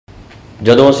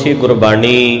ਜਦੋਂ ਅਸੀਂ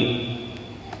ਗੁਰਬਾਣੀ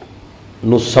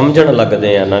ਨੂੰ ਸਮਝਣ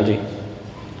ਲੱਗਦੇ ਹਾਂ ਨਾ ਜੀ,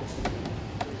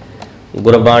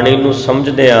 ਗੁਰਬਾਣੀ ਨੂੰ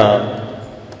ਸਮਝਦਿਆਂ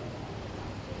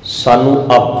ਸਾਨੂੰ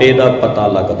ਆਪੇ ਦਾ ਪਤਾ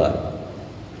ਲੱਗਦਾ,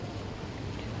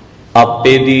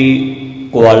 ਆਪੇ ਦੀ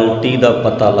ਕੁਆਲਿਟੀ ਦਾ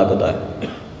ਪਤਾ ਲੱਗਦਾ।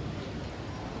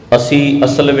 ਅਸੀਂ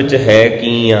ਅਸਲ ਵਿੱਚ ਹੈ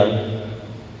ਕੀ ਆ,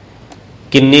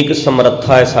 ਕਿੰਨੀ ਕੁ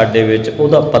ਸਮਰੱਥਾ ਹੈ ਸਾਡੇ ਵਿੱਚ,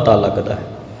 ਉਹਦਾ ਪਤਾ ਲੱਗਦਾ ਹੈ।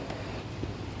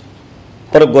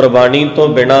 ਪਰ ਗੁਰਬਾਣੀ ਤੋਂ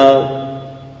ਬਿਨਾਂ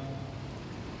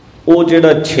ਉਹ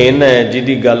ਜਿਹੜਾ ਛਿਨ ਹੈ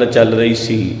ਜਿਹਦੀ ਗੱਲ ਚੱਲ ਰਹੀ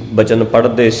ਸੀ, ਬਚਨ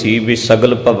ਪੜ੍ਹਦੇ ਸੀ ਵੀ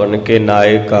ਸਗਲ ਭਵਨ ਕੇ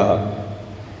ਨਾਇਕਾ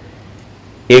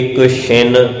ਇੱਕ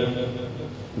ਛਿਨ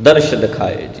ਦਰਸ਼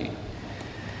ਦਿਖਾਏ ਜੀ।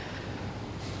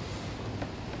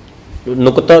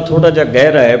 ਨੁਕਤਾ ਥੋੜਾ ਜਿਹਾ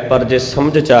ਗਹਿਰਾ ਹੈ, ਪਰ ਜੇ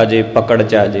ਸਮਝ ਚ ਆ ਜੇ, ਪਕੜ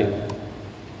ਚ ਆ ਜੇ,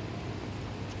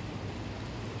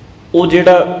 ਉਹ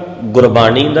ਜਿਹੜਾ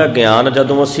ਗੁਰਬਾਣੀ ਦਾ ਗਿਆਨ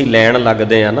ਜਦੋਂ ਅਸੀਂ ਲੈਣ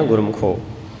ਲੱਗਦੇ ਹਾਂ ਨਾ ਗੁਰਮੁਖੋ,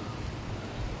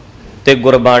 ਤੇ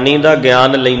ਗੁਰਬਾਣੀ ਦਾ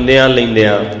ਗਿਆਨ ਲੈਂਦਿਆਂ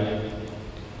ਲੈਂਦਿਆਂ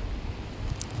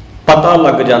ਪਤਾ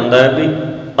ਲੱਗ ਜਾਂਦਾ ਹੈ ਵੀ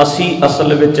ਅਸੀਂ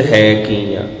ਅਸਲ ਵਿੱਚ ਹੈ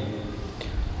ਕੀ ਆ।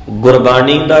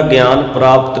 ਗੁਰਬਾਣੀ ਦਾ ਗਿਆਨ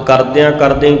ਪ੍ਰਾਪਤ ਕਰਦਿਆਂ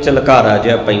ਕਰਦਿਆਂ ਝਲਕਾਰਾ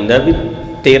ਜਿਹਾ ਪੈਂਦਾ ਵੀ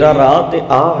ਤੇਰਾ ਰਾਹ ਤੇ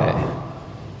ਆਹ ਹੈ,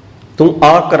 ਤੂੰ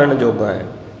ਆਹ ਕਰਨ ਜੋਗਾ ਹੈ,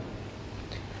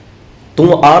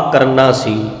 ਤੂੰ ਆਹ ਕਰਨਾ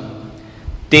ਸੀ।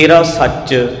 ਤੇਰਾ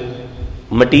ਸੱਚ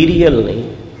ਮਟੀਰੀਅਲ ਨਹੀਂ,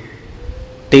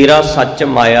 ਤੇਰਾ ਸੱਚ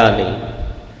ਮਾਇਆ ਨਹੀਂ,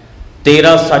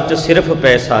 ਤੇਰਾ ਸੱਚ ਸਿਰਫ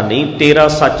ਪੈਸਾ ਨਹੀਂ, ਤੇਰਾ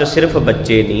ਸੱਚ ਸਿਰਫ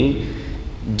ਬੱਚੇ ਨਹੀਂ।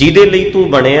 ਜਿਹਦੇ ਲਈ ਤੂੰ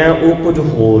ਬਣਿਆ ਉਹ ਕੁਝ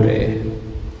ਹੋਰ ਹੈ।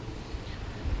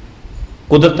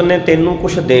 ਕੁਦਰਤ ਨੇ ਤੈਨੂੰ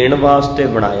ਕੁਝ ਦੇਣ ਵਾਸਤੇ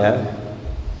ਬਣਾਇਆ,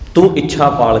 ਤੂੰ ਇੱਛਾ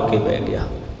ਪਾਲ ਕੇ ਬਹਿ ਗਿਆ।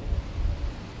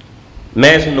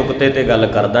 ਮੈਂ ਇਸ ਨੁਕਤੇ ਤੇ ਗੱਲ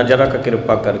ਕਰਦਾ, ਜਰਾ ਕੁ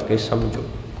ਕਿਰਪਾ ਕਰਕੇ ਸਮਝੋ।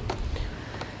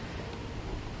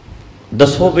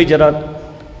 ਦੱਸੋ ਵੀ ਜਰਾ,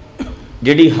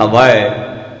 ਜਿਹੜੀ ਹਵਾ ਹੈ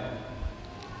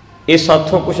ਇਹ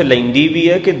ਸਾਥੋਂ ਕੁਝ ਲੈਂਦੀ ਵੀ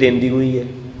ਹੈ ਕਿ ਦਿੰਦੀ ਹੋਈ ਹੈ?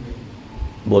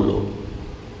 ਬੋਲੋ।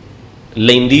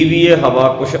 ਲੈਂਦੀ ਵੀ ਹੈ ਹਵਾ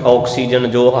ਕੁਛ, ਆਕਸੀਜਨ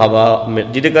ਜੋ ਹਵਾ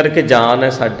ਜਿਹਦੇ ਕਰਕੇ ਜਾਨ ਹੈ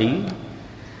ਸਾਡੀ,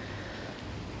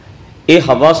 ਇਹ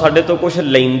ਹਵਾ ਸਾਡੇ ਤੋਂ ਕੁਛ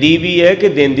ਲੈਂਦੀ ਵੀ ਹੈ ਕਿ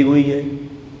ਦਿੰਦੀ ਹੋਈ ਹੈ?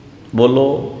 ਬੋਲੋ।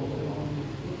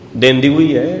 ਦਿੰਦੀ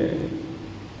ਹੋਈ ਹੈ।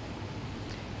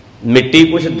 ਮਿੱਟੀ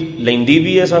ਕੁਛ ਲੈਂਦੀ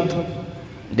ਵੀ ਹੈ ਸਾਥੋਂ,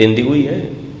 ਦਿੰਦੀ ਹੋਈ ਹੈ।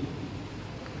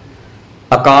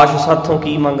 ਆਕਾਸ਼ ਸਾਥੋਂ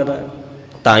ਕੀ ਮੰਗਦਾ ਹੈ?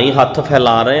 ਤਾਂ ਹੀ ਹੱਥ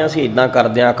ਫੈਲਾ ਰਹੇ ਹਾਂ ਅਸੀਂ, ਇੱਦਾਂ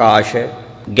ਕਰਦੇ ਹਾਂ। ਆਕਾਸ਼ ਹੈ,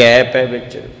 ਗੈਪ ਹੈ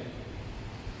ਵਿੱਚ।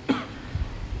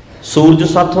 ਸੂਰਜ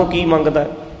ਸਾਥੋਂ ਕੀ ਮੰਗਦਾ?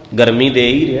 ਗਰਮੀ ਦੇ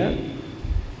ਹੀ ਰਿਹਾ।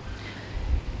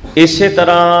 ਇਸੇ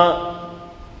ਤਰ੍ਹਾਂ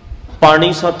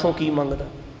ਪਾਣੀ ਸਾਥੋਂ ਕੀ ਮੰਗਦਾ?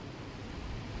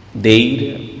 ਦੇ ਹੀ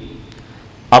ਰਿਹਾ।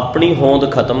 ਆਪਣੀ ਹੋਂਦ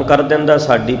ਖਤਮ ਕਰ ਦਿੰਦਾ,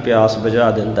 ਸਾਡੀ ਪਿਆਸ ਬੁਝਾ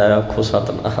ਦਿੰਦਾ। ਆਖੋ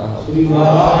ਸਤਿਨਾਮ।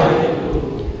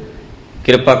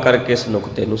 ਕਿਰਪਾ ਕਰਕੇ ਇਸ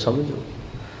ਨੁਕਤੇ ਨੂੰ ਸਮਝੋ।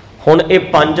 ਹੁਣ ਇਹ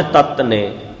ਪੰਜ ਤੱਤ ਨੇ,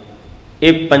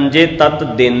 ਇਹ ਪੰਜੇ ਤੱਤ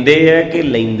ਦਿੰਦੇ ਹੈ ਕਿ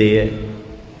ਲੈਂਦੇ ਹੈ?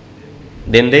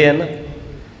 ਦਿੰਦੇ ਹੈ ਨਾ।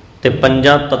 ਤੇ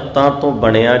ਪੰਜਾਂ ਤੱਤਾਂ ਤੋਂ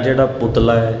ਬਣਿਆ ਜਿਹੜਾ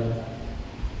ਪੁਤਲਾ ਹੈ,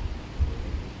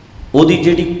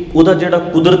 ਉਹਦਾ ਜਿਹੜਾ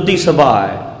ਕੁਦਰਤੀ ਸੁਭਾਅ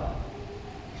ਹੈ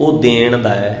ਉਹ ਦੇਣ ਦਾ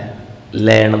ਹੈ,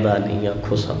 ਲੈਣ ਦਾ ਨਹੀਂ।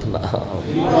 ਆਖੋ ਸਤਿਨਾਮ।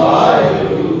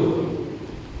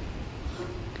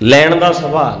 ਲੈਣ ਦਾ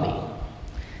ਸੁਭਾਅ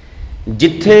ਨਹੀਂ।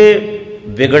 ਜਿੱਥੇ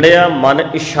ਵਿਗੜਿਆ ਮਨ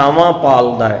ਇੱਛਾਵਾਂ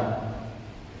ਪਾਲਦਾ ਹੈ,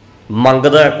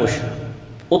 ਮੰਗਦਾ ਹੈ ਕੁਛ,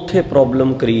 ਉੱਥੇ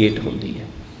ਪ੍ਰੋਬਲਮ ਕ੍ਰੀਏਟ ਹੁੰਦੀ ਹੈ।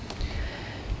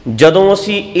 ਜਦੋਂ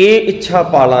ਅਸੀਂ ਇਹ ਇੱਛਾ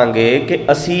ਪਾਲਾਂਗੇ ਕਿ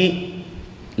ਅਸੀਂ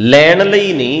ਲੈਣ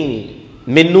ਲਈ ਨਹੀਂ,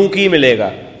 ਮੈਨੂੰ ਕੀ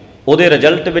ਮਿਲੇਗਾ, ਉਹਦੇ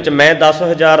ਰਿਜ਼ਲਟ ਵਿੱਚ ਮੈਂ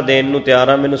 10,000 ਦੇਣ ਨੂੰ ਤਿਆਰ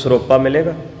ਹਾਂ, ਮੈਨੂੰ ਸਰੋਪਾ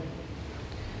ਮਿਲੇਗਾ।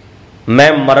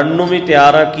 ਮੈਂ ਮਰਨ ਨੂੰ ਵੀ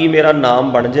ਤਿਆਰ ਹਾਂ, ਕੀ ਮੇਰਾ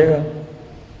ਨਾਮ ਬਣ ਜਾਏਗਾ,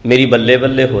 ਮੇਰੀ ਬੱਲੇ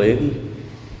ਬੱਲੇ ਹੋਏਗੀ।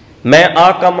 ਮੈਂ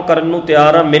ਆਹ ਕੰਮ ਕਰਨ ਨੂੰ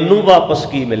ਤਿਆਰ ਹਾਂ, ਮੈਨੂੰ ਵਾਪਸ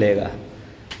ਕੀ ਮਿਲੇਗਾ?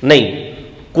 ਨਹੀਂ।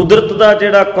 ਕੁਦਰਤ ਦਾ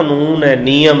ਜਿਹੜਾ ਕਾਨੂੰਨ ਹੈ,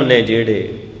 ਨਿਯਮ ਨੇ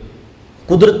ਜਿਹੜੇ,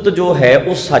 ਕੁਦਰਤ ਜੋ ਹੈ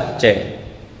ਉਹ ਸੱਚ ਹੈ।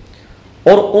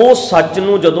 ਔਰ ਉਹ ਸੱਚ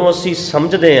ਨੂੰ ਜਦੋਂ ਅਸੀਂ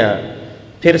ਸਮਝਦੇ ਹਾਂ,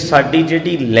 ਫਿਰ ਸਾਡੀ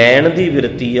ਜਿਹੜੀ ਲੈਣ ਦੀ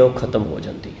ਬਿਰਤੀ ਹੈ ਉਹ ਖਤਮ ਹੋ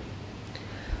ਜਾਂਦੀ ਹੈ।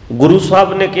 ਗੁਰੂ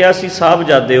ਸਾਹਿਬ ਨੇ ਕਿਹਾ ਸੀ,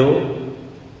 ਸਾਹਿਬਜ਼ਾਦਿਓ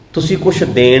ਤੁਸੀਂ ਕੁਛ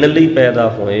ਦੇਣ ਲਈ ਪੈਦਾ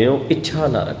ਹੋਏ ਹੋ, ਇੱਛਾ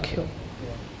ਨਾ ਰੱਖਿਓ।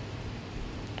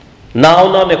 ਨਾ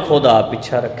ਉਹਨਾਂ ਨੇ ਖੁਦ ਆਪ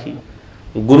ਇੱਛਾ ਰੱਖੀ।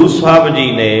 ਗੁਰੂ ਸਾਹਿਬ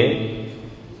ਜੀ ਨੇ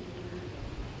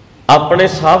ਆਪਣੇ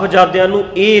ਸਾਹਿਬਜ਼ਾਦਿਆਂ ਨੂੰ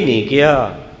ਇਹ ਨਹੀਂ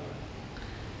ਕਿਹਾ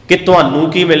ਕਿ ਤੁਹਾਨੂੰ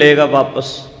ਕੀ ਮਿਲੇਗਾ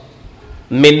ਵਾਪਸ,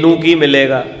 ਮੈਨੂੰ ਕੀ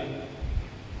ਮਿਲੇਗਾ,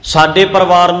 ਸਾਡੇ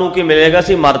ਪਰਿਵਾਰ ਨੂੰ ਕੀ ਮਿਲੇਗਾ,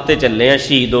 ਅਸੀਂ ਮਰ ਤੇ ਚੱਲੇ ਹਾਂ,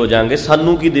 ਸ਼ਹੀਦ ਹੋ ਜਾਵਾਂਗੇ,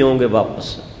 ਸਾਨੂੰ ਕੀ ਦਿਓਗੇ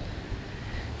ਵਾਪਸ?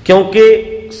 ਕਿਉਂਕਿ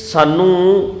ਸਾਨੂੰ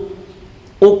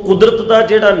ਉਹ ਕੁਦਰਤ ਦਾ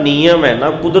ਜਿਹੜਾ ਨਿਯਮ ਹੈ ਨਾ,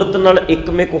 ਕੁਦਰਤ ਨਾਲ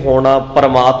ਇੱਕਮਿਕ ਹੋਣਾ,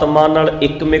 ਪਰਮਾਤਮਾ ਨਾਲ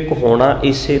ਇੱਕਮਿਕ ਹੋਣਾ,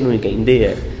 ਇਸੇ ਨੂੰ ਹੀ ਕਹਿੰਦੇ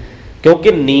ਹੈ।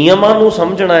 ਕਿਉਂਕਿ ਨਿਯਮਾਂ ਨੂੰ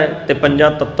ਸਮਝਣਾ ਹੈ ਤੇ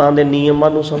ਪੰਜਾਂ ਤੱਤਾਂ ਦੇ ਨਿਯਮਾਂ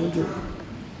ਨੂੰ ਸਮਝੋ।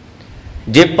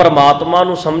 ਜੇ ਪਰਮਾਤਮਾ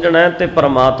ਨੂੰ ਸਮਝਣਾ ਹੈ ਤੇ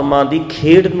ਪਰਮਾਤਮਾ ਦੀ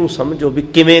ਖੇਡ ਨੂੰ ਸਮਝੋ ਵੀ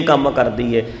ਕਿਵੇਂ ਕੰਮ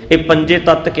ਕਰਦੀ ਹੈ, ਇਹ ਪੰਜੇ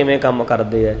ਤੱਤ ਕਿਵੇਂ ਕੰਮ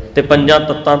ਕਰਦੇ ਹੈ। ਤੇ ਪੰਜਾਂ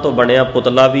ਤੱਤਾਂ ਤੋਂ ਬਣਿਆ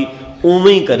ਪੁਤਲਾ ਵੀ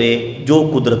ਉਵੇਂ ਹੀ ਕਰੇ ਜੋ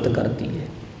ਕੁਦਰਤ ਕਰਦੀ ਹੈ।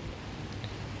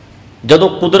 ਜਦੋਂ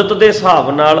ਕੁਦਰਤ ਦੇ ਹਿਸਾਬ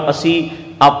ਨਾਲ ਅਸੀਂ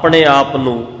ਆਪਣੇ ਆਪ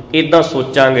ਨੂੰ ਇੱਦਾਂ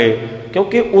ਸੋਚਾਂਗੇ,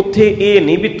 ਕਿਉਂਕਿ ਉੱਥੇ ਇਹ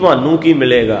ਨਹੀਂ ਵੀ ਤੁਹਾਨੂੰ ਕੀ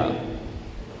ਮਿਲੇਗਾ।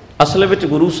 ਅਸਲ ਵਿੱਚ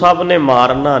ਗੁਰੂ ਸਾਹਿਬ ਨੇ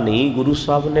ਮਾਰਨਾ ਨਹੀਂ, ਗੁਰੂ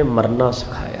ਸਾਹਿਬ ਨੇ ਮਰਨਾ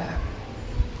ਸਿਖਾਇਆ।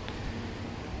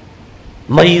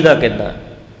 ਮਰੀਦਾ ਕਿੱਦਾਂ,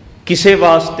 ਕਿਸੇ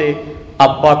ਵਾਸਤੇ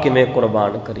ਆਪਾਂ ਕਿਵੇਂ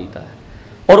ਕੁਰਬਾਨ ਕਰੀਦਾ।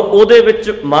 ਔਰ ਉਹਦੇ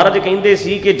ਵਿੱਚ ਮਹਾਰਾਜ ਕਹਿੰਦੇ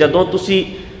ਸੀ ਕਿ ਜਦੋਂ ਤੁਸੀਂ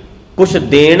ਕੁਛ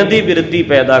ਦੇਣ ਦੀ ਬਿਰਤੀ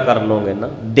ਪੈਦਾ ਕਰ ਲਓਗੇ ਨਾ,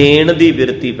 ਦੇਣ ਦੀ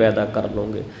ਬਿਰਤੀ ਪੈਦਾ ਕਰ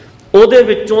ਲਓਗੇ, ਉਹਦੇ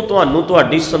ਵਿੱਚੋਂ ਤੁਹਾਨੂੰ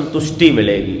ਤੁਹਾਡੀ ਸੰਤੁਸ਼ਟੀ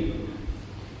ਮਿਲੇਗੀ।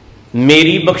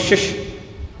 ਮੇਰੀ ਬਖਸ਼ਿਸ਼,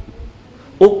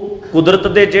 ਉਹ ਕੁਦਰਤ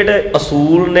ਦੇ ਜਿਹੜੇ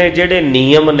ਅਸੂਲ ਨੇ, ਜਿਹੜੇ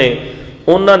ਨਿਯਮ ਨੇ,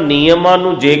 ਉਹਨਾਂ ਨਿਯਮਾਂ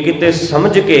ਨੂੰ ਜੇ ਕਿਤੇ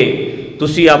ਸਮਝ ਕੇ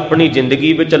ਤੁਸੀਂ ਆਪਣੀ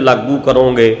ਜ਼ਿੰਦਗੀ ਵਿੱਚ ਲਾਗੂ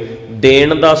ਕਰੋਗੇ,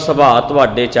 ਦੇਣ ਦਾ ਸੁਭਾਅ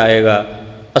ਤੁਹਾਡੇ 'ਚ ਆਏਗਾ।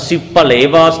 ਅਸੀਂ ਭਲੇ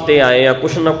ਵਾਸਤੇ ਆਏ ਹਾਂ,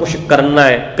 ਕੁਛ ਨਾ ਕੁਛ ਕਰਨਾ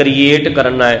ਹੈ, ਕ੍ਰੀਏਟ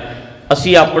ਕਰਨਾ ਹੈ।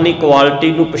 ਅਸੀਂ ਆਪਣੀ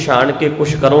ਕੁਆਲਿਟੀ ਨੂੰ ਪਛਾਣ ਕੇ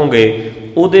ਕੁਛ ਕਰੋਗੇ,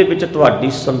 ਉਹਦੇ ਵਿੱਚ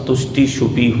ਤੁਹਾਡੀ ਸੰਤੁਸ਼ਟੀ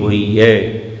ਛੁਪੀ ਹੋਈ ਹੈ।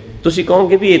 ਤੁਸੀਂ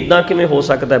ਕਹੋਗੇ ਵੀ ਇੱਦਾਂ ਕਿਵੇਂ ਹੋ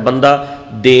ਸਕਦਾ, ਬੰਦਾ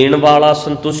ਦੇਣ ਵਾਲਾ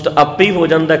ਸੰਤੁਸ਼ਟ ਆਪੇ ਹੀ ਹੋ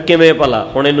ਜਾਂਦਾ, ਕਿਵੇਂ ਭਲਾ?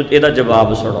 ਹੁਣ ਇਹਦਾ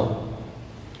ਜਵਾਬ ਸੁਣੋ।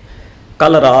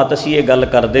 ਕੱਲ ਰਾਤ ਅਸੀਂ ਇਹ ਗੱਲ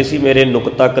ਕਰਦੇ ਸੀ, ਮੇਰੇ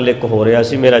ਨੁਕਤਾ ਕਲਿੱਕ ਹੋ ਰਿਹਾ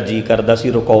ਸੀ, ਮੇਰਾ ਜੀ ਕਰਦਾ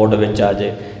ਸੀ ਰਿਕਾਰਡ ਵਿੱਚ ਆ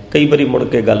ਜਾਏ। ਕਈ ਵਾਰੀ ਮੁੜ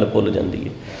ਕੇ ਗੱਲ ਭੁੱਲ ਜਾਂਦੀ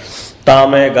ਹੈ, ਤਾਂ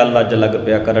ਮੈਂ ਇਹ ਗੱਲ ਅੱਜ ਲੱਗ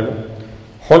ਪਿਆ ਕਰਨ।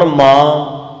 ਹੁਣ ਮਾਂ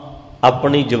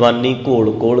ਆਪਣੀ ਜਵਾਨੀ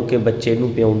ਘੋਲ ਘੋਲ ਕੇ ਬੱਚੇ ਨੂੰ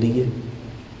ਪਿਆਉਂਦੀ ਹੈ,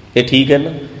 ਇਹ ਠੀਕ ਹੈ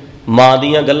ਨਾ? ਮਾਂ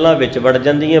ਦੀਆਂ ਗੱਲਾਂ ਵਿੱਚ ਵੜ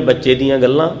ਜਾਂਦੀਆਂ, ਬੱਚੇ ਦੀਆਂ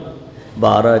ਗੱਲਾਂ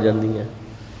ਬਾਹਰ ਆ ਜਾਂਦੀਆਂ।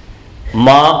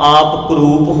 ਮਾਂ ਆਪ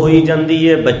ਕੁਰੂਪ ਹੋਈ ਜਾਂਦੀ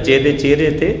ਹੈ, ਬੱਚੇ ਦੇ ਚਿਹਰੇ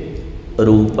 'ਤੇ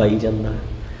ਰੂਪ ਆਈ ਜਾਂਦਾ।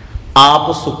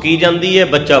 ਆਪ ਸੁੱਕੀ ਜਾਂਦੀ ਹੈ,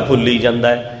 ਬੱਚਾ ਫੁੱਲੀ ਜਾਂਦਾ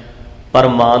ਹੈ। ਪਰ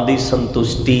ਮਾਂ ਦੀ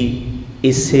ਸੰਤੁਸ਼ਟੀ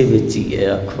ਇਸੇ ਵਿੱਚ ਹੀ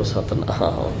ਹੈ। ਆਖੋ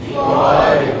ਸਤਿਨਾਮ।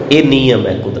 ਇਹ ਨਿਯਮ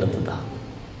ਹੈ ਕੁਦਰਤ ਦਾ,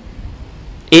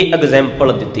 ਇਹ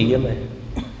ਐਗਜ਼ੈਂਪਲ ਦਿੱਤੀ ਹੈ ਮੈਂ।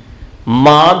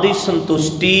 ਮਾਂ ਦੀ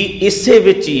ਸੰਤੁਸ਼ਟੀ ਇਸੇ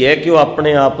ਵਿੱਚ ਹੀ ਹੈ ਕਿ ਉਹ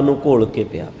ਆਪਣੇ ਆਪ ਨੂੰ ਘੋਲ ਕੇ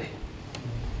ਪਿਆਵੇ।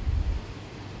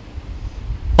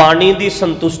 ਪਾਣੀ ਦੀ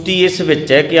ਸੰਤੁਸ਼ਟੀ ਇਸ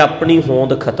ਵਿੱਚ ਹੈ ਕਿ ਆਪਣੀ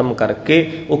ਹੋਂਦ ਖਤਮ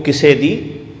ਕਰਕੇ ਉਹ ਕਿਸੇ ਦੀ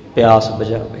ਪਿਆਸ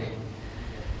ਬੁਝਾਵੇ।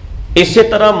 ਇਸੇ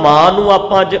ਤਰ੍ਹਾਂ ਮਾਂ ਨੂੰ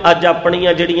ਆਪਾਂ ਅੱਜ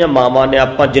ਆਪਣੀਆਂ ਜਿਹੜੀਆਂ ਮਾਵਾਂ ਨੇ,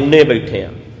 ਆਪਾਂ ਜਿੰਨੇ ਬੈਠੇ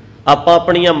ਹਾਂ, ਆਪਾਂ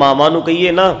ਆਪਣੀਆਂ ਮਾਵਾਂ ਨੂੰ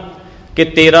ਕਹੀਏ ਨਾ ਕਿ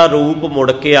ਤੇਰਾ ਰੂਪ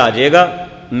ਮੁੜ ਕੇ ਆ ਜਾਏਗਾ,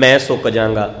 ਮੈਂ ਸੁੱਕ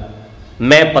ਜਾਵਾਂਗਾ,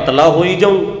 ਮੈਂ ਪਤਲਾ ਹੋਈ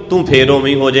ਜਾਊਂ, ਤੂੰ ਫੇਰ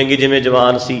ਉਵੇਂ ਹੋ ਜਾਏਗੀ ਜਿਵੇਂ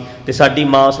ਜਵਾਨ ਸੀ। ਤੇ ਸਾਡੀ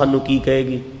ਮਾਂ ਸਾਨੂੰ ਕੀ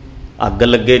ਕਹੇਗੀ? ਅੱਗ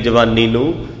ਲੱਗੇ ਜਵਾਨੀ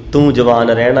ਨੂੰ, ਤੂੰ ਜਵਾਨ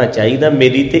ਰਹਿਣਾ ਚਾਹੀਦਾ।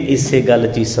 ਮੇਰੀ ਤੇ ਇਸੇ ਗੱਲ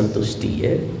 'ਚ ਹੀ ਸੰਤੁਸ਼ਟੀ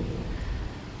ਹੈ,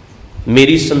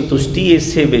 ਮੇਰੀ ਸੰਤੁਸ਼ਟੀ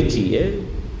ਇਸੇ ਵਿੱਚ ਹੀ ਹੈ।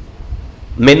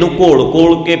 ਮੈਨੂੰ ਘੋਲ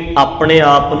ਘੋਲ ਕੇ, ਆਪਣੇ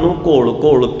ਆਪ ਨੂੰ ਘੋਲ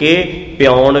ਘੋਲ ਕੇ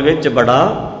ਪਿਆਉਣ ਵਿੱਚ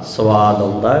ਬੜਾ ਸਵਾਦ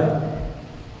ਆਉਂਦਾ ਹੈ।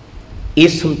 ਇਹ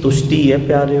ਸੰਤੁਸ਼ਟੀ ਹੈ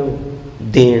ਪਿਆਰਿਓ,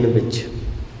 ਦੇਣ ਵਿੱਚ,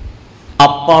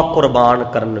 ਆਪਾ ਕੁਰਬਾਨ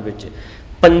ਕਰਨ ਵਿੱਚ।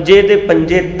 ਪੰਜੇ ਦੇ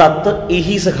ਪੰਜੇ ਤੱਤ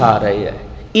ਇਹੀ ਸਿਖਾ ਰਹੇ ਹੈ।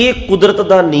 ਇਹ ਕੁਦਰਤ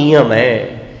ਦਾ ਨਿਯਮ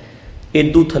ਹੈ,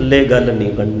 ਇਦੂ ਥੱਲੇ ਗੱਲ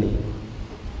ਨਹੀਂ ਬਣਨੀ।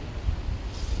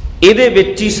 ਇਹਦੇ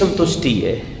ਵਿੱਚ ਹੀ ਸੰਤੁਸ਼ਟੀ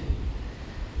ਹੈ।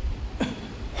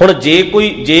 ਹੁਣ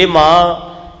ਜੇ ਮਾਂ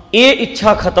ਇਹ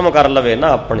ਇੱਛਾ ਖਤਮ ਕਰ ਲਵੇ ਨਾ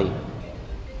ਆਪਣੀ,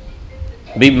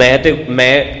 ਵੀ ਮੈਂ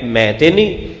ਤੇ ਨਹੀਂ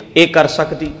ਇਹ ਕਰ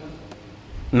ਸਕਦੀ,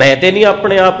 ਮੈਂ ਤੇ ਨਹੀਂ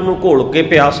ਆਪਣੇ ਆਪ ਨੂੰ ਘੋਲ ਕੇ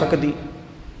ਪਿਆ ਸਕਦੀ,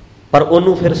 ਪਰ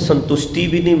ਉਹਨੂੰ ਫਿਰ ਸੰਤੁਸ਼ਟੀ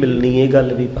ਵੀ ਨਹੀਂ ਮਿਲਣੀ। ਇਹ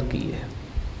ਗੱਲ ਵੀ ਪੱਕੀ ਹੈ,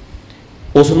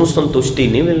 ਉਸ ਨੂੰ ਸੰਤੁਸ਼ਟੀ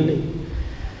ਨਹੀਂ ਮਿਲਣੀ।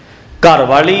 ਘਰ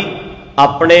ਵਾਲੀ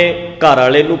ਆਪਣੇ ਘਰ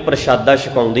ਵਾਲੇ ਨੂੰ ਪ੍ਰਸ਼ਾਦਾ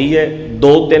ਛਕਾਉਂਦੀ ਹੈ,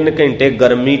 2-3 ਘੰਟੇ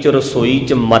ਗਰਮੀ 'ਚ ਰਸੋਈ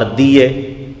 'ਚ ਮਰਦੀ ਹੈ,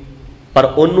 ਪਰ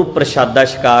ਉਹਨੂੰ ਪ੍ਰਸ਼ਾਦਾ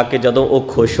ਛਕਾ ਕੇ ਜਦੋਂ ਉਹ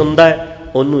ਖੁਸ਼ ਹੁੰਦਾ ਹੈ,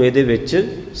 ਉਹਨੂੰ ਇਹਦੇ ਵਿੱਚ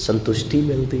ਸੰਤੁਸ਼ਟੀ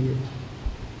ਮਿਲਦੀ ਹੈ।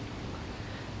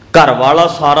 ਘਰ ਵਾਲਾ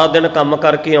ਸਾਰਾ ਦਿਨ ਕੰਮ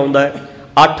ਕਰਕੇ ਆਉਂਦਾ ਹੈ,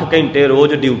 8 ਘੰਟੇ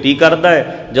ਰੋਜ਼ ਡਿਊਟੀ ਕਰਦਾ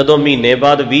ਹੈ, ਜਦੋਂ ਮਹੀਨੇ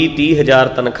ਬਾਅਦ 20-30 ਹਜ਼ਾਰ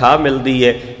ਤਨਖਾਹ ਮਿਲਦੀ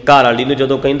ਹੈ, ਘਰ ਵਾਲੀ ਨੂੰ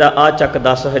ਜਦੋਂ ਕਹਿੰਦਾ ਆਹ ਚੱਕ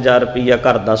 10,000 ਰੁਪਈਆ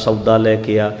ਘਰ ਦਾ ਸੌਦਾ ਲੈ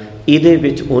ਕੇ ਆ, ਇਹਦੇ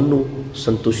ਵਿੱਚ ਉਹਨੂੰ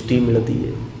ਸੰਤੁਸ਼ਟੀ ਮਿਲਦੀ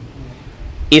ਹੈ।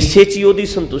 ਇਸੇ 'ਚ ਹੀ ਉਹਦੀ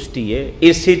ਸੰਤੁਸ਼ਟੀ ਹੈ,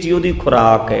 ਇਸੇ 'ਚ ਹੀ ਉਹਦੀ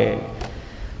ਖੁਰਾਕ ਹੈ।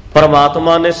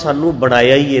 ਪਰਮਾਤਮਾ ਨੇ ਸਾਨੂੰ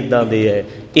ਬਣਾਇਆ ਹੀ ਇੱਦਾਂ ਦੇ ਹੈ,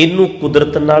 ਇਹਨੂੰ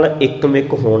ਕੁਦਰਤ ਨਾਲ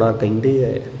ਇੱਕਮਿਕ ਹੋਣਾ ਕਹਿੰਦੇ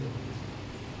ਹੈ।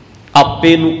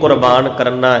 ਆਪੇ ਨੂੰ ਕੁਰਬਾਨ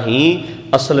ਕਰਨਾ ਹੀ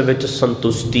ਅਸਲ ਵਿੱਚ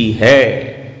ਸੰਤੁਸ਼ਟੀ ਹੈ,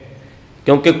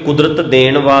 ਕਿਉਂਕਿ ਕੁਦਰਤ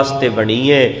ਦੇਣ ਵਾਸਤੇ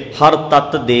ਬਣੀ ਹੈ। ਹਰ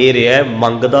ਤੱਤ ਦੇ ਰਿਹਾ,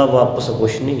 ਮੰਗਦਾ ਵਾਪਸ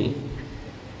ਕੁਛ ਨਹੀਂ।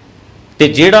 ਤੇ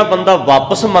ਜਿਹੜਾ ਬੰਦਾ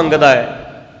ਵਾਪਸ ਮੰਗਦਾ ਹੈ,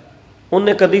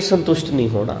 ਉਹਨੇ ਕਦੀ ਸੰਤੁਸ਼ਟ ਨਹੀਂ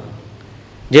ਹੋਣਾ।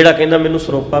 ਜਿਹੜਾ ਕਹਿੰਦਾ ਮੈਨੂੰ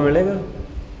ਸਰੋਪਾ ਮਿਲੇਗਾ,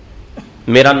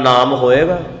 ਮੇਰਾ ਨਾਮ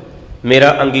ਹੋਏਗਾ,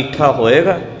 ਮੇਰਾ ਅੰਗੀਠਾ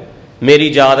ਹੋਏਗਾ, ਮੇਰੀ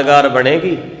ਯਾਦਗਾਰ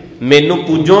ਬਣੇਗੀ, ਮੈਨੂੰ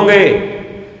ਪੂਜੋਗੇ,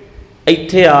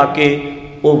 ਇੱਥੇ ਆ ਕੇ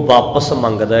ਉਹ ਵਾਪਸ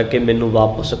ਮੰਗਦਾ ਕਿ ਮੈਨੂੰ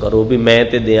ਵਾਪਸ ਕਰੋ, ਵੀ ਮੈਂ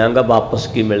ਤੇ ਦਿਆਂਗਾ, ਵਾਪਸ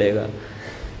ਕੀ ਮਿਲੇਗਾ।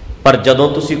 ਪਰ ਜਦੋਂ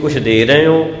ਤੁਸੀਂ ਕੁਛ ਦੇ ਰਹੇ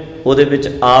ਹੋ, ਉਹਦੇ ਵਿੱਚ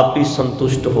ਆਪ ਹੀ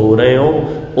ਸੰਤੁਸ਼ਟ ਹੋ ਰਹੇ ਹੋ,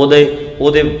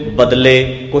 ਉਹਦੇ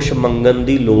ਬਦਲੇ ਕੁਛ ਮੰਗਣ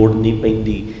ਦੀ ਲੋੜ ਨਹੀਂ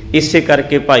ਪੈਂਦੀ। ਇਸੇ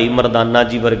ਕਰਕੇ ਭਾਈ ਮਰਦਾਨਾ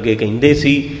ਜੀ ਵਰਗੇ ਕਹਿੰਦੇ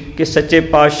ਸੀ ਕਿ ਸੱਚੇ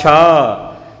ਪਾਤਸ਼ਾਹ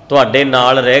ਤੁਹਾਡੇ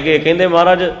ਨਾਲ ਰਹਿ ਗਏ। ਕਹਿੰਦੇ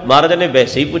ਮਹਾਰਾਜ ਨੇ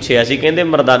ਵੈਸੇ ਹੀ ਪੁੱਛਿਆ ਸੀ, ਕਹਿੰਦੇ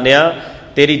ਮਰਦਾਨਿਆ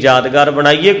तेरी यादगार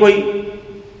बनाइए, कोई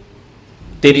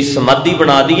तेरी समाधि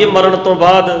बना दीए मरण तो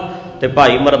बाद। ते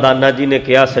भाई मरदाना जी ने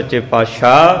कहा, सच्चे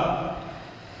पातशाह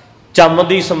चम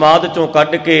की समाध चों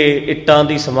कढ़ के इट्टां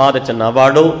की समाध च ना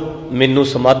वाड़ो, मैनू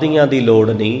समाधियां की लोड़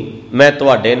नहीं, मैं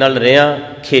तुहाडे नाल रहा,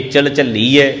 खेचल झल्ली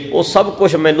है, वो सब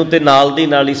कुछ मैनू ते नाल दी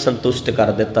नाल ही संतुष्ट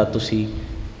कर दिता। तुसी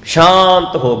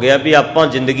शांत हो गया भी आपां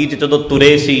जिंदगी च जदों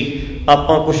तुरे सी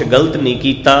आपां कुछ गलत नहीं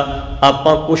कीता,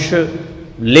 आपां कुछ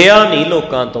लिया नहीं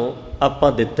लोकां तो,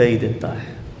 आपां दिता ही दिता है,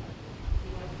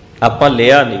 आपां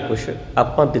लिया नहीं कुछ,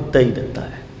 आपां दिता ही दिता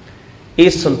है। ये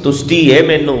संतुष्टि है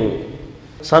मैनू।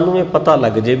 सानू ये पता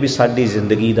लग जाए भी साडी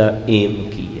जिंदगी का एम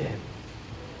की है,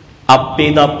 आपे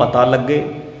दा पता लगे,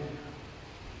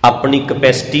 अपनी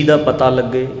कैपेसिटी का पता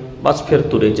लगे, बस फिर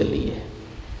तुरे चलीए।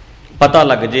 पता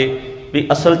लग जाए भी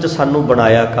असल च सानू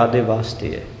बनाया कादे वास्ते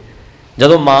है।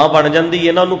 जदों माँ बन जाती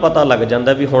है ना, उन्होंने पता लग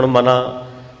जाता भी हुण मना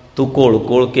तू घोल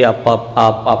घोल के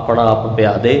अपना आप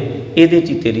पिया दे, ये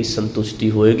तेरी संतुष्टि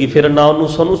होएगी। फिर ना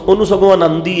उन्होंने सगों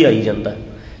आनंद ही आई जाता है।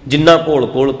 जिन्ना घोल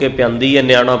घोल के पियादी है,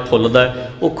 न्याणा फुलदा है,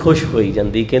 वो खुश होई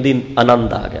जाती, कहती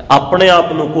आनंद आ गया, अपने आप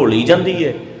को घोली जाती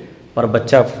है। पर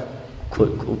बच्चा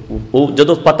वो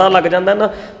जदों पता लग जाता ना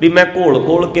भी मैं घोल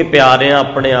घोल के पिया रहा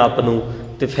अपने आप को,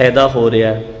 तो फायदा हो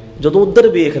रहा, जदों उधर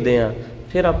वेखते हैं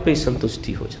फिर आपे ही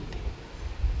संतुष्टि हो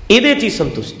जाती। ये ही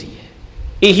संतुष्टि है,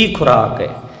 यही खुराक है।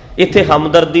 इत्थे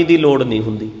हमदर्दी की लोड़ नहीं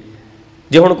हुंदी।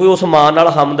 जे हुण कोई उस मां नाल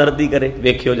हमदर्दी करे,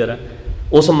 वेखियो जरा,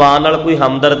 उस मां नाल कोई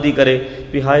हमदर्दी करे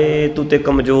भी हाय तू तो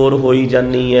कमज़ोर होई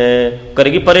जानी है,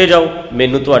 करेगी परे जाओ,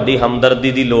 मैनू तुहाडी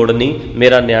हमदर्दी की लोड़ नहीं,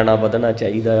 मेरा न्याणा वधना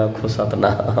चाहिए। आखो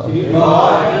सतनाम।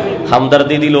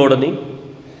 हमदर्दी की लोड़ नहीं,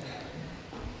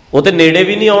 वो तो नेड़े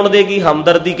भी नहीं आउण देगी।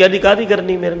 हमदर्दी काहदी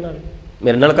करनी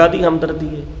मेरे नाल काहदी हमदर्दी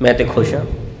है, मैं तो खुश हाँ,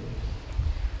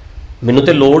 मैनू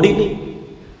तो लोड़ ही नहीं।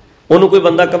 उन्होंने कोई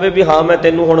बंदा कहे भी हाँ मैं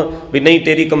तेनू हुण भी नहीं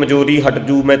तेरी कमजोरी हट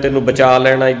जू, मैं तेनू बचा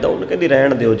लेना, इदा उन्हें कहती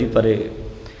रहन दिओ जी परे,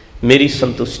 मेरी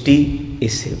संतुष्टि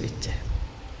इसे विच है।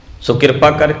 सो किरपा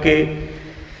करके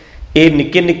ये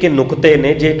निक्के निक्के नुकते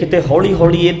ने, जे किते हौली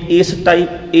हौली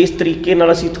इस तरीके नाल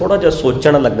असीं थोड़ा जिहा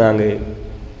सोचण लगांगे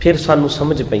फिर सानू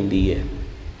समझ पैंदी है।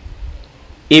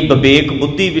 ये विवेक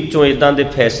बुद्धि विचों इदां दे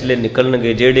फैसले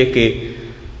निकलणगे जिहड़े कि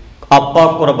आपां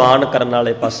कुर्बान करन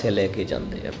वाले पासे लैके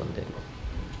जांदे आ बंदे नूं।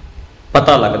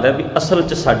 पता लगता भी असल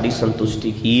च साडी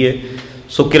संतुष्टि की है।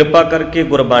 सो किरपा करके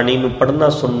गुरबाणी नूं पढ़ना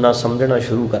सुनना समझना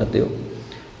शुरू कर दिओ।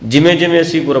 जिमें जिमें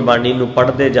असीं गुरबाणी नूं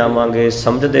पढ़ते जावांगे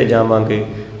समझते जावांगे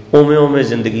उवें उवें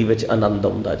जिंदगी विच आनंद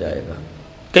आउंदा जाएगा।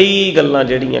 कई गल्लां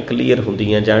जिहड़ियां क्लीयर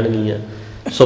हुंदियां जाणगीਆਂ।